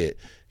to say it,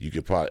 you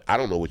could probably, I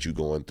don't know what you're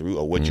going through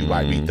or what you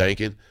might be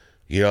thinking,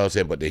 you know what I'm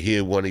saying? But to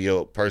hear one of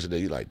your person that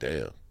you like,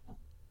 damn,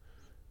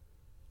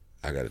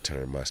 I got to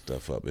turn my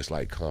stuff up. It's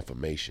like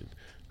confirmation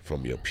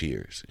from your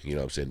peers, you know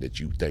what I'm saying, that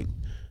you think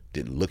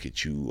didn't look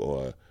at you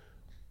or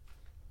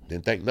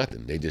didn't think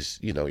nothing. They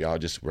just, you know, y'all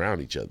just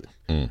around each other.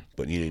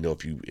 But you know,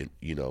 if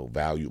you know,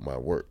 value my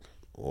work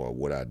or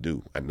what I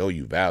do, I know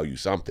you value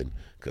something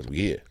because we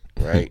here,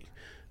 right?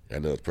 I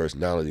know it's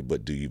personality,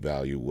 but do you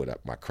value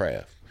my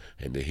craft?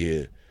 And to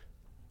hear,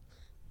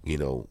 you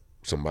know,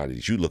 somebody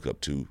that you look up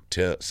to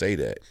say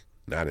that,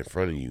 not in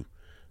front of you,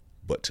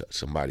 but to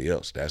somebody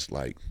else, that's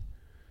like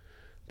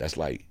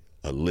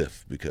a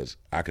lift, because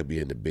I could be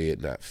in the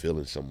bed not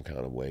feeling some kind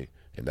of way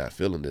and not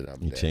feeling that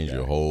I'm. You change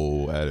your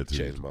whole attitude.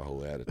 Change my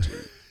whole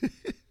attitude.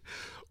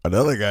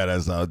 Another guy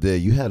that's out there,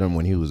 you had him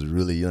when he was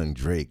really young,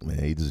 Drake, man.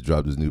 He just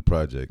dropped his new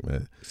project,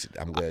 man.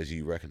 I'm glad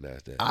you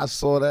recognized that. I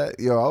saw that.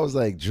 Yo, I was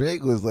like,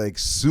 Drake was like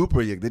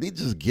super young. Did he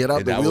just get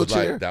out the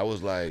wheelchair? That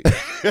was like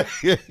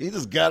he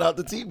just got out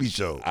the TV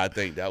show. I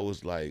think that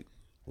was like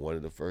one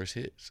of the first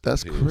hits.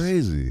 That's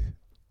crazy.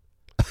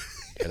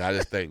 And I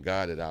just thank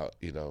God that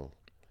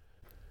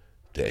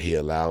that he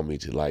allowed me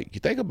to, like, you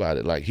think about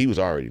it, like he was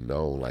already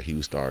known, like he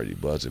was already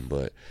buzzing,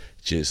 but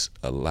just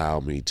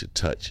allow me to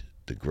touch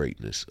the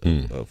greatness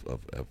of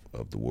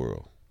the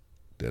world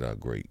that are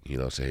great. You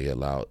know what I'm saying? He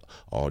allowed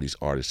all these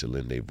artists to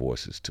lend their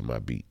voices to my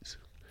beats.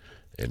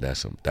 And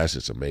that's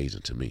just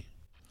amazing to me.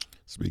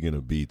 Speaking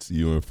of beats,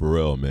 you and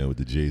Pharrell, man, with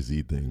the Jay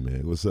Z thing,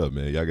 man. What's up,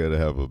 man? Y'all gotta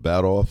have a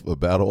battle off? No,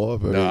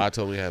 I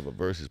told him we have a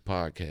versus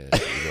podcast.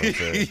 You know what I'm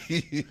saying?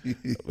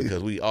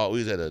 Because we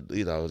was at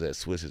I was at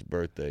Swiss's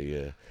birthday,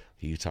 yeah.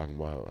 He was talking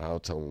about, I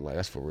was telling him, like,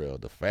 that's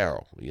Pharrell, the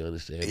Pharaoh. You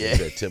understand? Yeah. He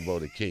said Timbo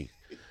the King.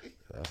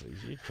 I was like,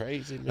 you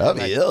crazy, man?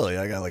 That'd be ill.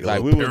 I got like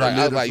a we was like,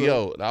 I was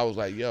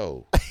like,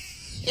 yo,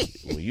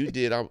 when you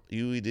did I'm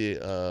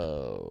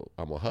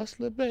a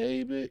hustler,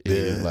 baby. And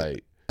he was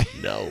like,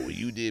 no, when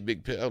you did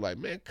Big Pimp, I was like,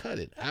 man, cut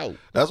it out.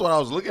 That's what I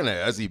was looking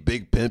at. I see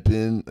Big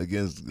Pimpin'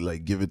 against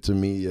like Give It To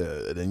Me,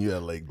 and then you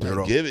had like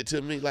Give It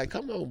To Me. Like,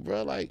 come on,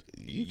 bro. Like,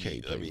 you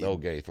can't play no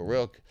game.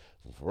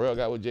 Pharrell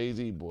got with Jay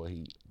Z,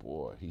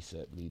 he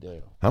set me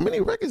down. How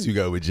many records you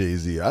got with Jay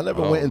Z? I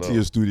never went into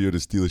your studio to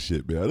steal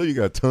shit, man. I know you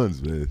got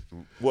tons, man.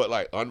 What,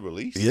 like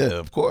unreleased? Yeah,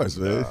 of course,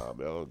 man. Nah,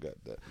 man, I don't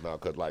got that. No,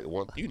 cause like I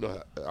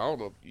don't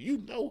know.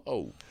 You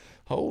know,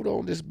 hold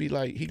on. This be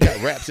like he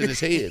got raps in his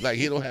head. Like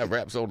he don't have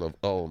raps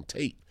on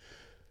tape.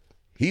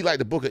 He like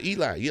the Book of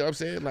Eli. You know what I'm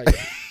saying? Like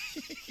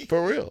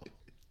for real.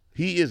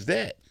 He is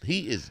that.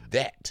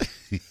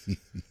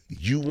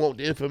 You want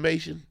the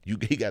information?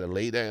 He got to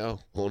lay down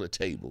on the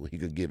table. He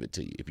could give it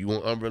to you. If you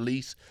want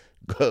unreleased,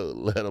 go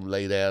let him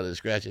lay down and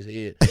scratch his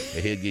head,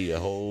 and he'll give you a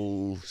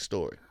whole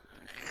story.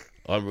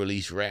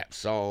 Unreleased rap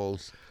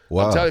songs.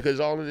 Wow. I'm telling you, because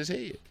it's all in his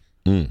head.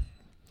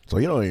 So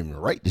you don't even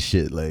write the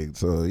shit, like,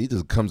 so he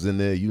just comes in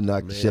there, you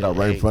knock the shit out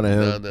right in front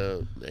of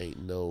him.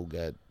 Ain't no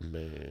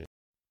man.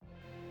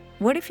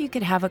 What if you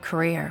could have a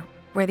career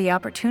where the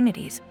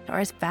opportunities are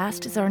as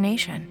vast as our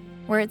nation,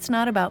 where it's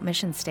not about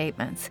mission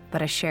statements,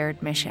 but a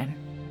shared mission?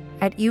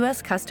 At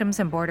U.S. Customs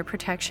and Border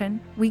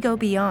Protection, we go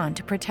beyond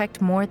to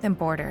protect more than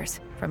borders.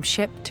 From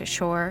ship to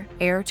shore,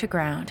 air to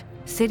ground,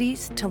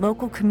 cities to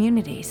local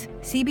communities,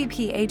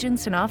 CBP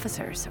agents and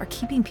officers are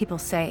keeping people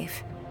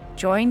safe.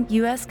 Join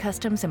U.S.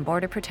 Customs and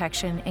Border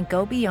Protection and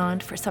go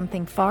beyond for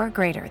something far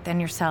greater than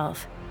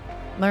yourself.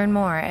 Learn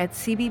more at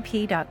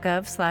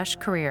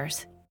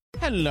cbp.gov/careers.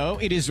 Hello,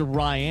 it is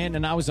Ryan,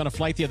 and I was on a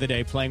flight the other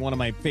day playing one of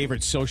my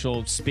favorite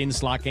social spin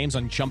slot games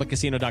on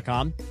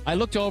ChumbaCasino.com. I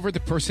looked over at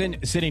the person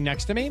sitting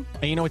next to me,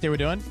 and you know what they were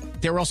doing?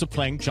 They were also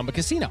playing Chumba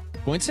Casino.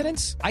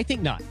 Coincidence? I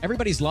think not.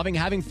 Everybody's loving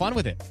having fun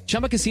with it.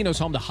 Chumba Casino is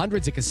home to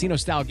hundreds of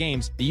casino-style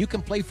games that you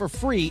can play for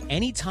free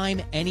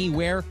anytime,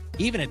 anywhere,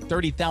 even at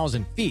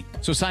 30,000 feet.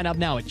 So sign up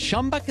now at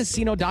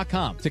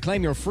ChumbaCasino.com to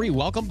claim your free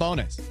welcome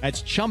bonus.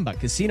 That's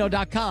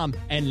ChumbaCasino.com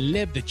and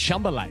live the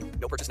Chumba life.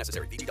 No purchase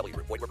necessary. VGW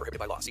Group. Void where prohibited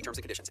by law. See terms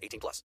and conditions.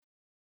 18+.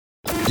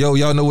 Yo,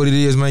 y'all know what it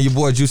is, man. Your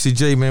boy Juicy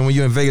J, man. When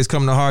you in Vegas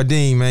coming to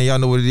Hardin, man, y'all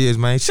know what it is,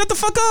 man. Shut the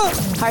fuck up.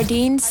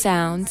 Hardin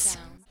sounds.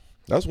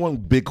 That's one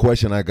big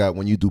question I got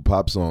when you do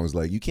pop songs.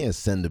 Like, you can't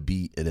send a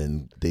beat and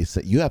then they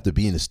say you have to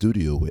be in the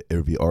studio with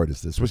every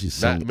artist, especially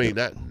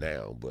not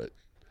now, but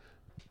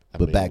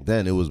back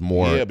then it was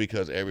more. Yeah,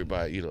 because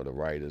everybody, the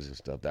writers and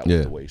stuff, that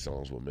was the way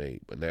songs were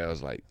made. But now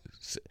it's like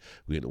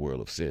we in the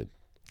world of sin.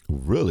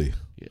 Really?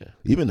 Yeah.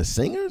 Even the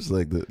singers,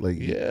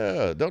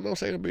 yeah, don't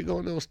singer be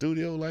going to a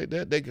studio like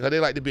that. They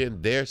like to be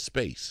in their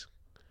space.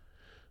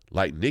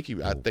 Like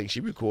Nicki, I think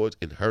she records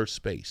in her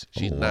space.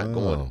 She's not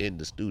going in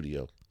the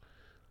studio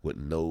with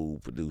no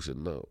producer,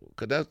 no,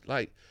 because that's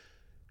like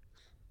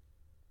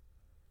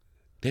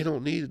they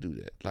don't need to do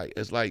that. Like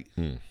it's like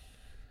you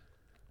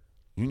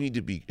need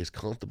to be as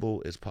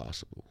comfortable as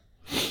possible.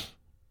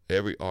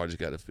 Every artist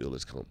got to feel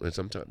as comfortable, and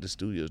sometimes the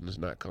studio is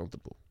not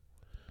comfortable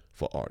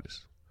for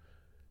artists.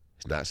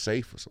 It's not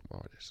safe for some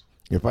artists.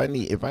 If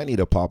I need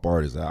a pop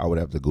artist, I would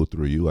have to go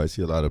through you. I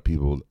see a lot of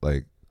people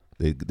like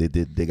they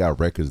got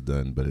records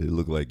done, but it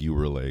looked like you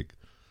were like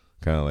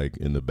kind of like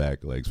in the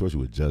back, like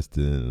especially with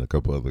Justin and a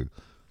couple other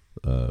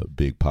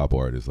big pop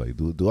artists. Like,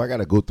 do I got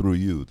to go through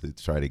you to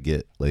try to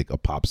get like a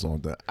pop song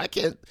done? I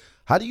can't.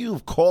 How do you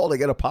call to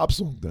get a pop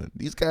song done?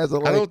 These guys are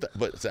like.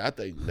 I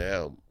think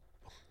now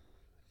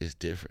it's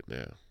different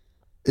now.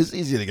 It's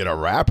easy to get a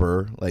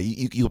rapper. Like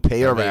you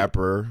pay a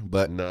rapper,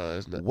 but no,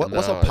 it's not.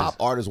 What's a pop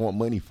artist want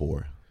money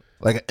for?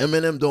 Like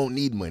Eminem don't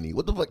need money.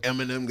 What the fuck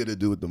Eminem gonna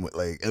do with the money?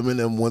 Like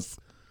Eminem wants.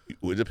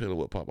 It depends on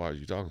what pop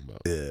artist you're talking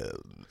about. Yeah,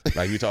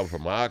 like you talking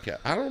from my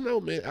account. I don't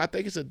know, man. I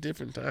think it's a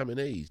different time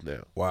and age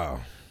now. Wow.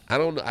 I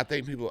don't know. I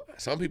think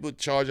some people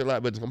charge a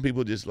lot, but some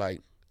people just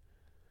like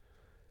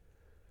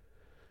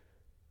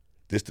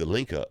just the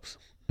link ups.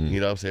 You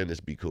know what I'm saying?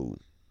 Just be cool.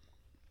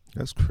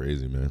 That's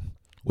crazy, man.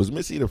 Was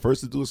Missy the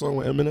first to do a song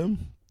with Eminem?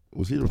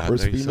 Was he the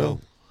first female? So.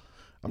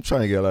 I'm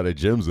trying to get a lot of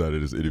gems out of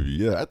this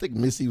interview. Yeah, I think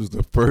Missy was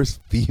the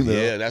first female.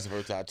 Yeah, that's the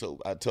first time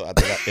I think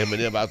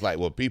Eminem. I was like,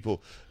 when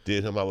people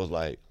did him, I was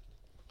like,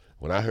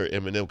 when I heard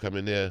Eminem come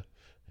in there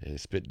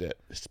and spit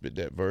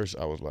that verse,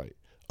 I was like,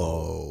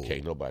 oh,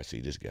 can't nobody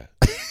see this guy.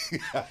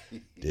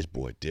 This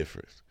boy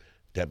different.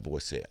 That boy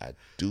said, I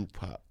do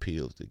pop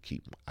pills to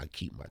keep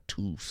my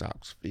two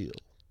socks filled.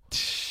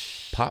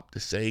 Pop the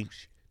same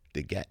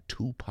that got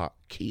Tupac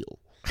killed.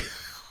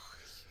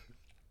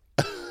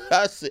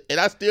 I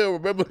still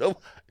remember them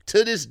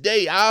to this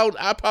day.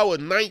 I probably was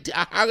 19.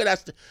 How could I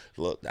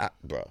look,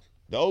 bro?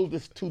 The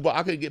oldest Tupac,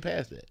 I couldn't get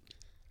past that.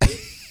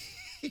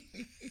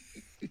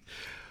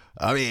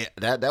 I mean,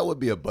 that would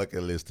be a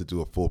bucket list to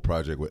do a full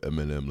project with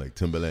Eminem, like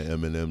Timbaland,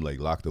 Eminem, like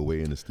locked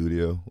away in the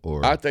studio.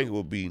 Or I think it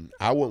would be.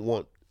 I wouldn't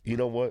want. You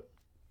know what?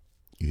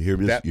 You hear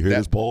this?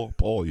 This, Paul?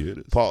 Paul, you hear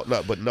this? Paul,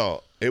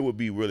 no. It would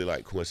be really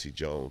like Quincy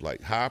Jones.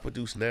 Like how I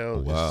produce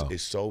now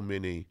is so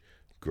many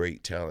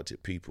great,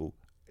 talented people.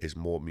 It's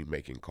more me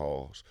making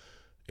calls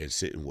and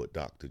sitting with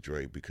Dr.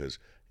 Dre because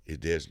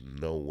there's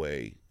no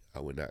way I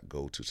would not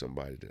go to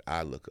somebody that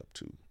I look up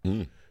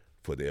to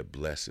for their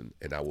blessing,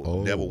 and I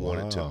would never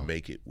want to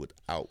make it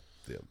without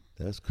them.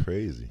 That's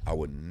crazy. I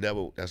would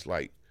never. That's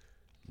like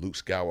Luke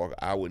Skywalker.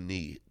 I would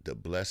need the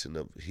blessing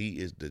of. He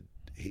is the.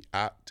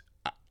 I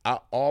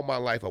all my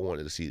life I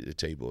wanted to see at the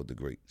table of the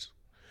greats,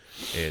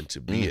 and to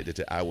be at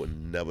the. I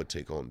would never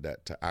take on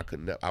that. I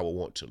could never. I would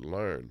want to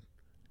learn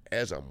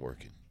as I'm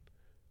working.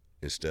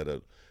 Instead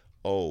of,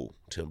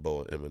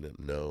 Timbo and Eminem.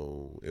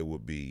 No, it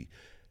would be,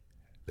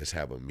 let's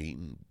have a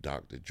meeting.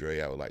 Dr. Dre,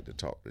 I would like to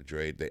talk to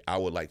Dre. I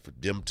would like for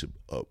them to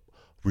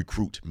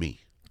recruit me.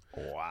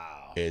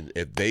 Wow. And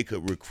if they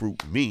could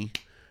recruit me,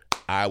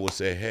 I would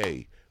say,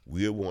 hey,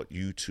 we'll want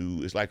you to,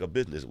 it's like a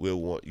business.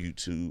 We'll want you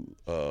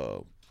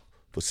to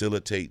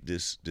facilitate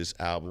this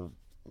album,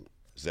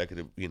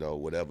 executive,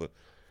 whatever.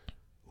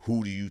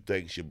 Who do you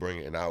think should bring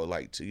it? And I would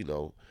like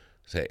to,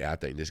 say, I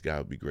think this guy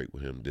would be great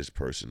with him. This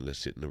person, let's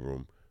sit in the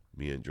room,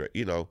 me and Dre.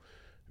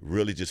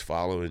 Really just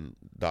following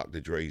Dr.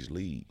 Dre's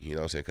lead. You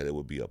know what I'm saying? Because it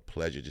would be a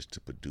pleasure just to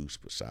produce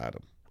beside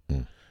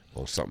him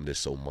on something that's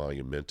so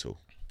monumental.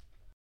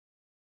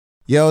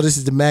 Yo, this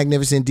is the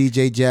magnificent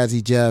DJ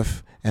Jazzy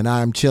Jeff, and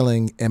I'm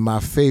chilling in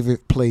my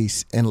favorite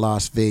place in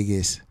Las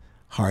Vegas,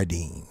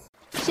 Hardin.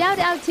 Shout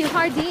out to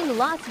Hardin,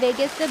 Las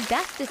Vegas, the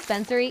best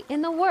dispensary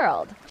in the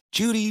world.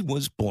 Judy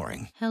was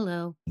boring.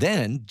 Hello.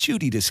 Then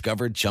Judy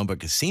discovered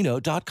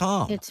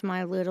ChumbaCasino.com. It's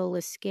my little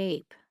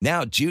escape.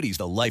 Now Judy's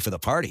the life of the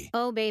party.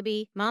 Oh,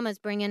 baby, mama's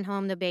bringing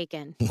home the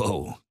bacon.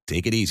 Whoa,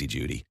 take it easy,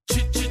 Judy.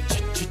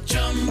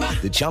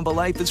 The Chumba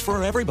life is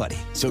for everybody.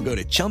 So go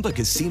to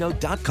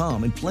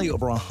ChumbaCasino.com and play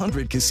over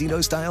 100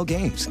 casino-style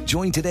games.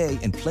 Join today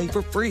and play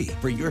for free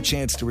for your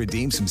chance to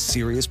redeem some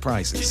serious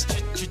prizes.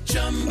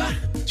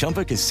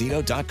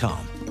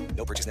 ChumbaCasino.com.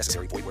 No purchase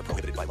necessary. Void where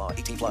prohibited by law.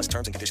 18 plus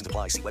terms and conditions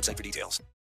apply. See website for details.